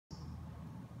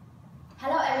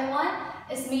Hello everyone,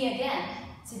 it's me again.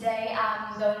 Today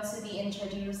I'm going to be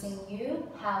introducing you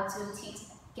how to teach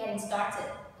Getting Started.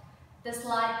 The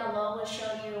slide below will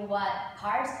show you what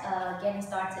part Getting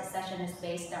Started session is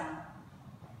based on.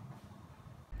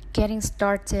 Getting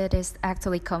started is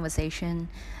actually conversation,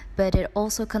 but it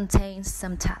also contains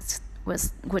some tasks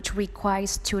which require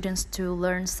students to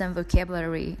learn some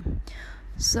vocabulary.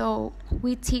 So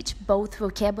we teach both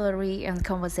vocabulary and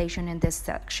conversation in this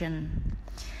section.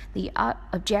 The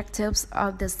objectives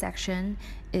of this section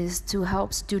is to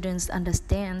help students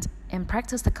understand and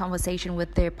practice the conversation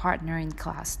with their partner in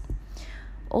class.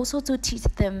 Also to teach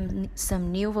them some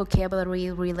new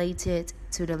vocabulary related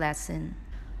to the lesson.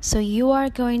 So you are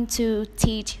going to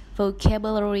teach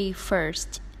vocabulary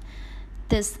first.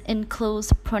 This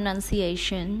includes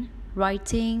pronunciation,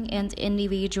 writing, and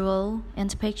individual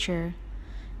and picture.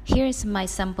 Here is my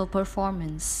sample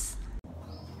performance.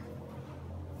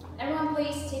 Everyone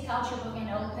please take out your book and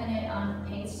open it on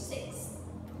page 6.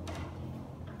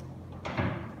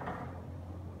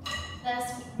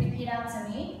 Let's repeat out to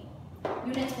me.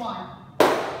 Unit 1.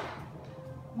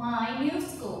 My new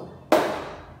school.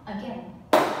 Again.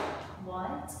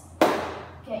 What?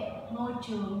 Okay, ngôi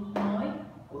trường mới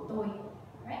của tôi.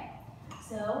 Right?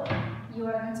 So, you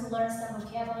are going to learn some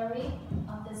vocabulary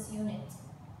of this unit.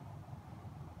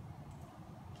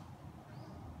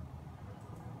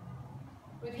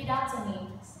 Repeat after me.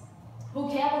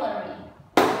 Vocabulary.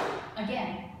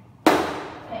 Again.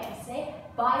 Okay, say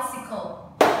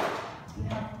bicycle. You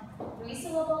have 3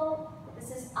 syllables.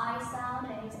 This is I sound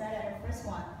and you start at the first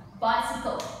one.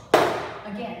 Bicycle.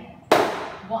 Again.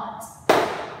 What?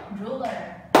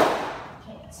 Ruler.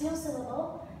 Okay, 2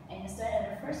 syllables and you start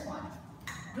at the first one.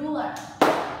 Ruler.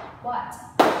 What?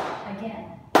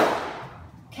 Again.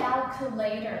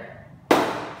 Calculator.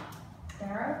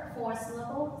 There are 4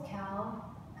 syllables.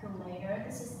 Calculator.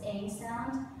 This is A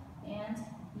sound, and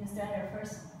you start at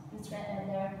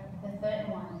the third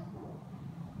one.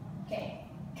 Okay.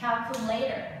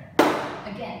 Calculator.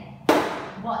 Again.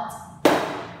 What?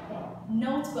 Okay.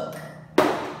 Notebook.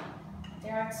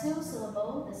 There are 2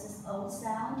 syllables. This is O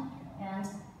sound, and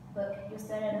book. You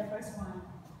start at the first one.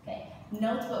 Okay.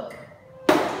 Notebook.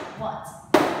 What?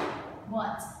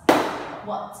 What?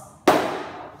 What?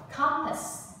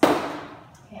 Compass.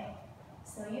 Okay,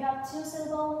 so you have 2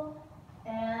 syllables,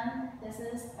 and this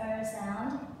is R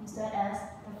sound. You start as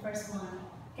the first one.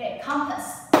 Okay,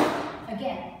 compass.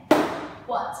 Again,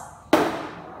 what?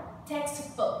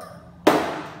 Textbook.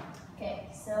 Okay,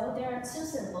 so there are 2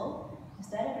 syllables. You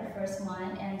start at the first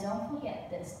one, and don't forget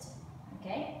this.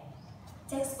 Okay,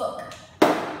 textbook.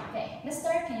 Okay, Mister,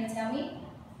 can you tell me?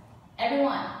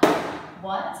 Everyone,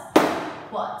 what?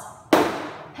 What?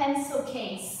 Pencil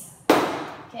case.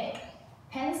 Okay.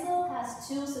 Pencil has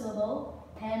 2 syllables,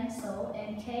 pencil,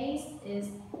 and case is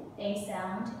A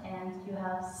sound, and you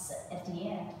have S at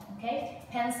the end, okay?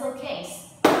 Pencil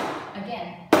case.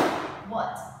 Again,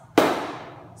 what?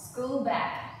 School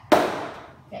bag.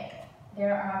 Okay,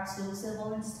 there are 2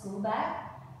 syllables in school bag,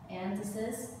 and this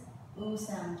is U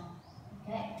sound,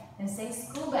 okay? And say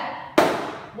school bag.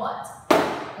 What?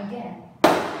 Again.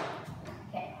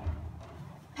 Okay.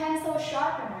 Pencil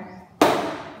sharpener.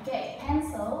 Okay,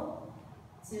 pencil.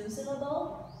 2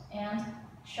 syllables, and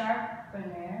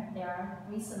sharpener, there are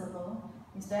 3 syllables.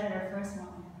 You start at the first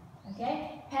one.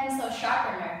 Okay? Pencil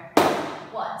sharpener.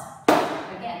 What?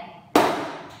 Again.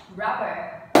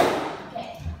 Rubber.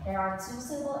 Okay, there are 2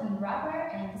 syllables in rubber,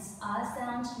 and this I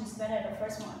sound, you start at the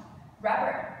first one.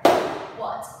 Rubber.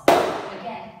 What?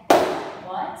 Again.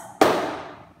 What?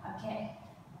 Okay.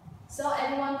 So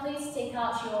everyone, please take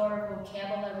out your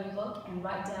vocabulary book and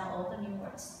write down all the new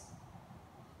words.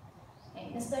 Okay,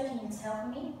 Mister, can you tell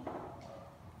me?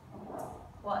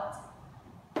 What?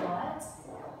 What?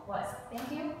 What?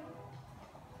 Thank you.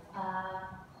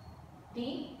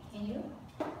 B, can you?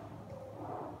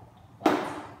 What?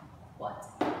 What?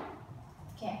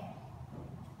 Okay.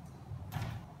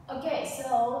 Okay,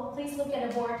 so please look at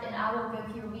the board and I will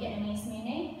give you Vietnamese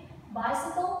meaning.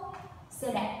 Bicycle,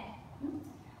 xe đạp.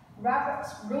 Rubber,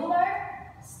 ruler,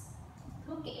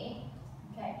 thước kẻ.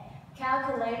 Okay.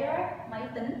 Calculator, máy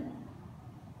tính.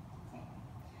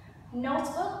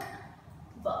 Notebook,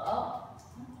 vở.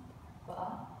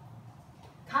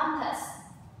 Compass,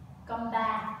 con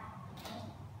ba.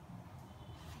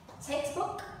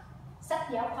 Textbook, sách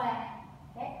giáo khoa.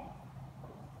 Okay.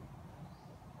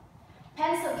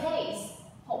 Pencil case,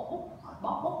 hộp bút,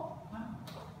 bó bút.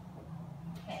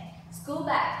 Okay. School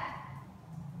bag,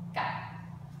 cặp.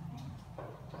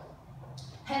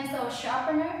 Pencil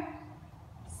sharpener,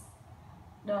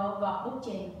 đồ gọt bút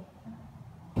chì.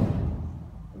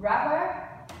 Rubber,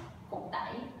 cục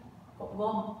tẩy, cục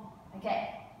gồm.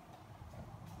 Okay.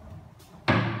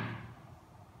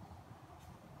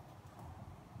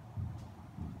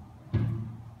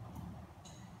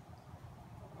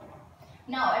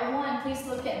 Now everyone, please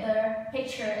look at the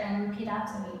picture and repeat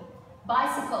after me.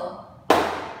 Bicycle.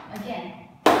 Again.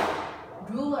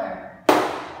 Ruler.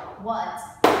 What?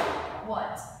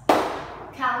 What?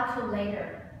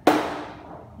 Calculator.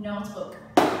 Notebook.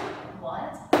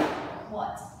 What?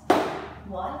 What?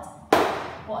 What?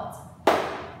 What?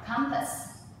 Compass.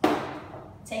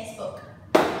 Textbook.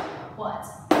 What?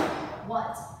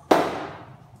 What?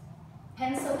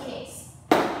 Pencil case.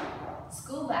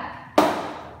 School bag.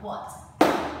 What?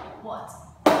 What?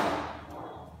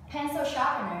 Pencil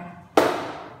sharpener.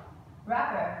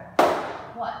 Rubber.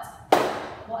 What?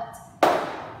 What?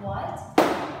 What?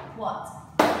 What?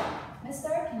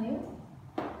 Mister, can you?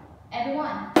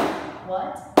 Everyone.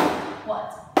 What?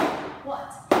 What?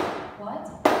 What? What?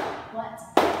 What?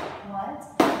 What?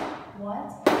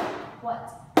 What? What?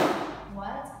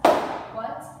 What?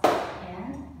 What?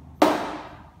 And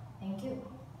thank you.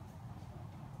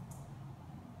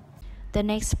 The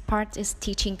next part is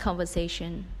teaching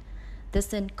conversation.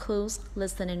 This includes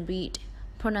listen and read,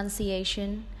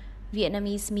 pronunciation,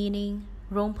 Vietnamese meaning,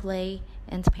 role play,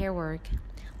 and pair work.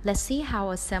 Let's see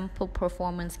how a sample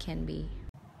performance can be.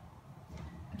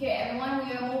 Okay, everyone,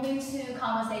 we are moving to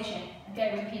conversation.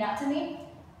 Okay, repeat after me.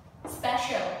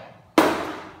 Special.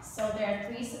 So there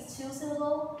are two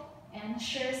syllable and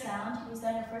sure sound. Who's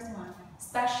that the first one?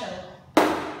 Special.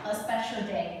 A special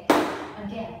day.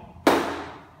 Again.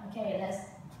 Okay,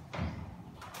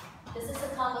 this is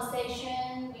a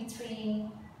conversation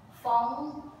between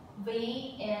Phong,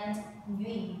 Vi, and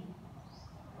Yui.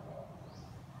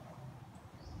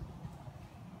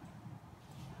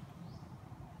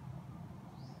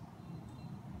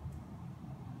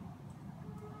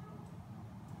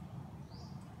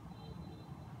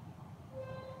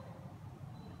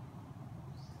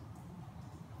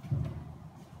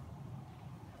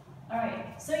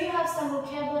 Alright, so you have some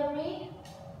vocabulary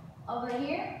over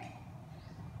here.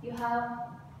 You have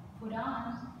put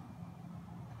on,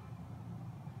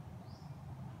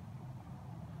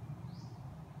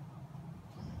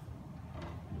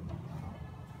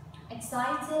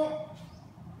 excited,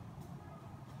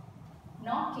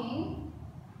 knocking,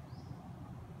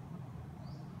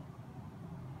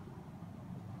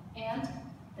 and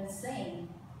the same.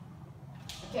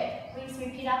 Okay, please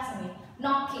repeat after me.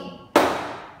 Knocking.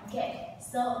 Okay,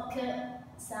 so k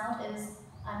sound is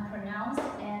unpronounced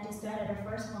and just better the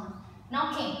first one.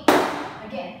 Knocking.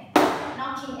 Again.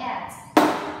 Knocking at.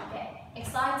 Okay.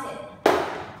 Excited.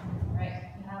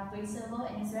 Right. You have three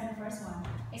syllables and it's the first one.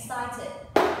 Excited.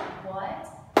 What?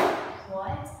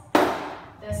 What?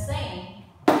 The same.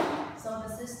 So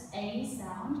this is A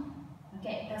sound.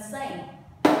 Okay. The same.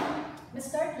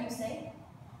 Mister, can you say?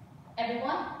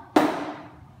 Everyone?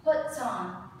 Put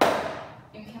on.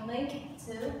 You can link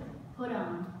to put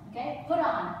on. Okay? Put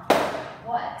on.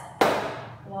 What?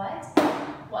 What?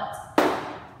 What?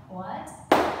 What?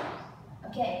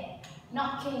 Okay.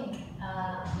 Knocking.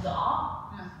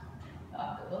 Gõ.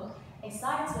 Gõ cửa.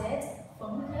 Excited.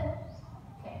 Phấn khích.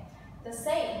 Okay. The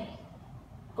same.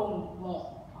 Cùng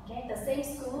một. Okay. The same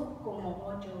school. Cùng một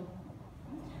ngôi trường.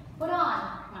 Put on.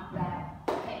 Mặc vào.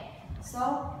 Okay.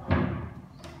 So,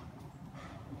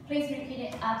 please repeat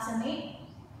it after me.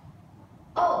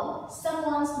 Oh,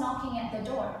 someone's knocking at the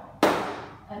door.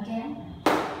 Again.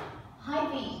 Hi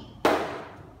V,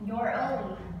 you're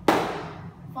early.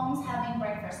 Phone's having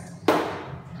breakfast.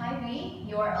 Hi V,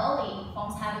 you're early.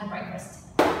 Phone's having breakfast.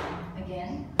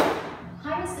 Again.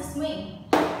 Hi Mr. Swing.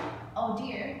 Oh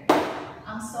dear,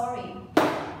 I'm sorry.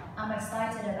 I'm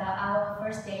excited about our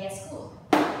first day at school.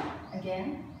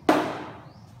 Again.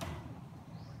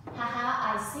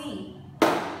 Haha, I see.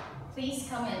 Please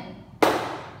come in.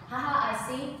 Haha, I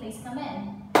see. Please come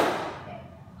in. Okay.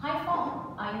 Hi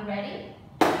phone, are you ready?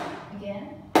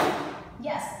 Again.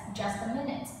 Yes, just a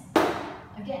minute.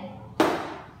 Again.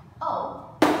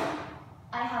 Oh,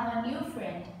 I have a new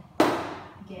friend.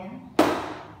 Again.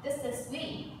 This is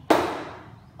V.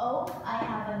 Oh, I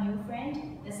have a new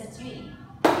friend. This is V.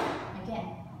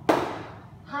 Again.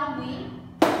 Hi V.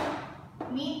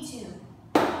 Me too.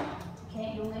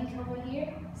 Okay, you link over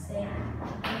here. Say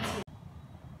me too.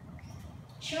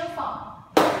 Sure phone.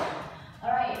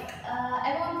 Alright,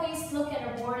 everyone please look at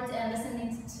the board and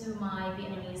listening to my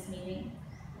Vietnamese meeting.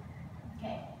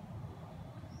 Okay.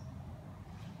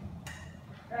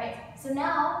 Alright, so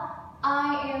now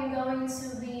I am going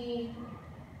to be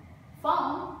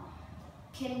Phong.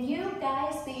 Can you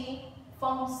guys be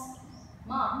Phong's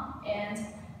mom and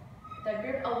the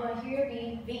group over here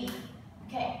be V?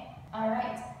 Okay,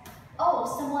 alright. Oh,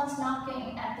 someone's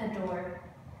knocking at the door.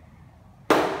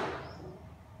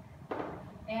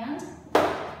 And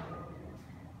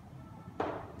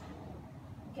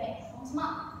okay, phone's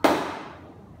mom.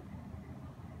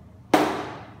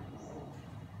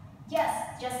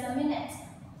 Yes, just a minute.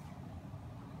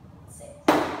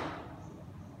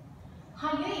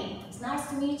 Hi Yui, it's nice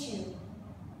to meet you.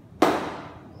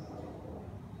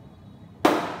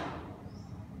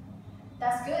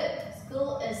 That's good.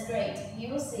 School is great.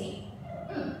 You will see.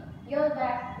 Your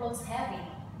bag looks heavy.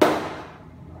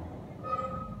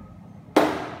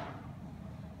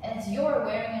 And you're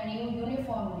wearing a new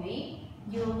uniform, Yui.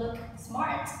 You look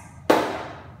smart.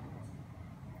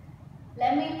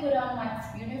 Let me put on my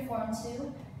uniform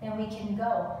too, then we can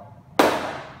go.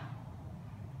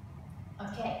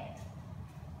 Okay.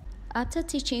 After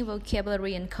teaching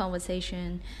vocabulary and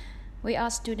conversation, we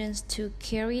ask students to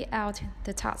carry out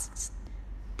the tasks.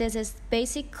 This is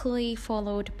basically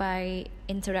followed by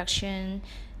introduction,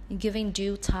 giving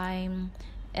due time,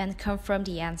 and confirm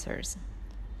the answers.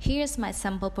 Here's my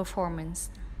sample performance.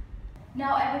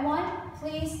 Now everyone,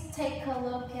 please take a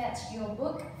look at your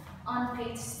book on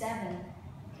page 7,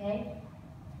 okay?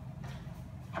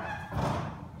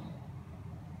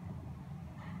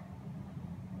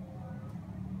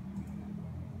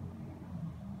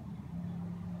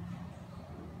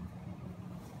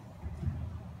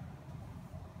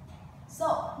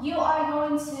 So, you are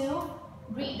going to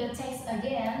read the text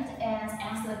again and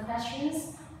answer the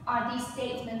questions. Are these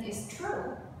statements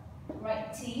true?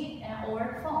 Right T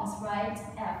or false, right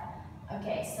F.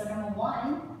 Okay, so number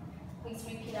 1, please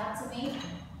repeat after me.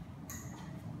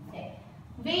 Okay.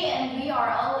 V and V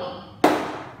are early.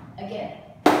 Again.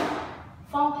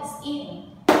 Fong is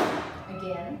eating.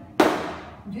 Again.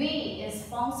 V is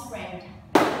Fong's friend.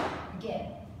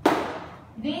 Again.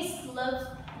 V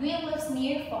lives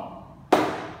near Fong.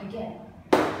 Again.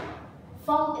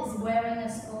 Fong is wearing a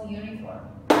school uniform.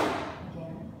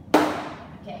 Again.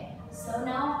 Okay, so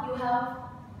now you have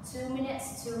 2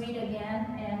 minutes to read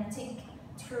again and tick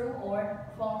true or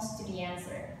false to the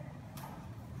answer.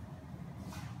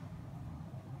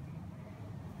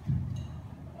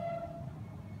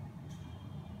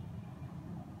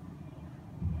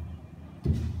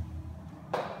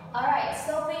 Alright,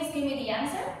 so please give me the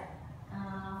answer.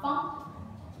 Fong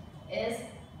is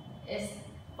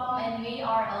Fong and we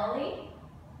are early.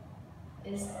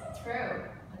 Is true.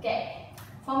 Okay.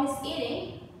 Fong is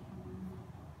eating.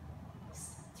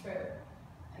 It's true.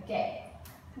 Okay.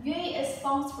 Yui is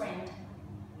Fong's friend.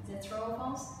 Is it true or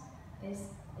false?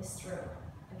 It's true.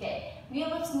 Okay. Yui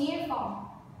lives near Fong.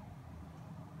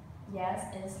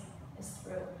 Yes, it's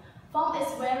true. Fong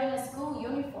is wearing a school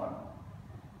uniform.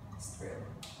 It's true.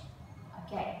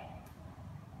 Okay.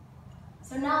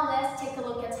 So now let's take a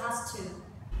look at task 2.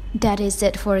 That is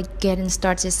it for getting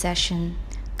started session.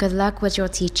 Good luck with your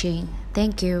teaching.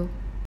 Thank you.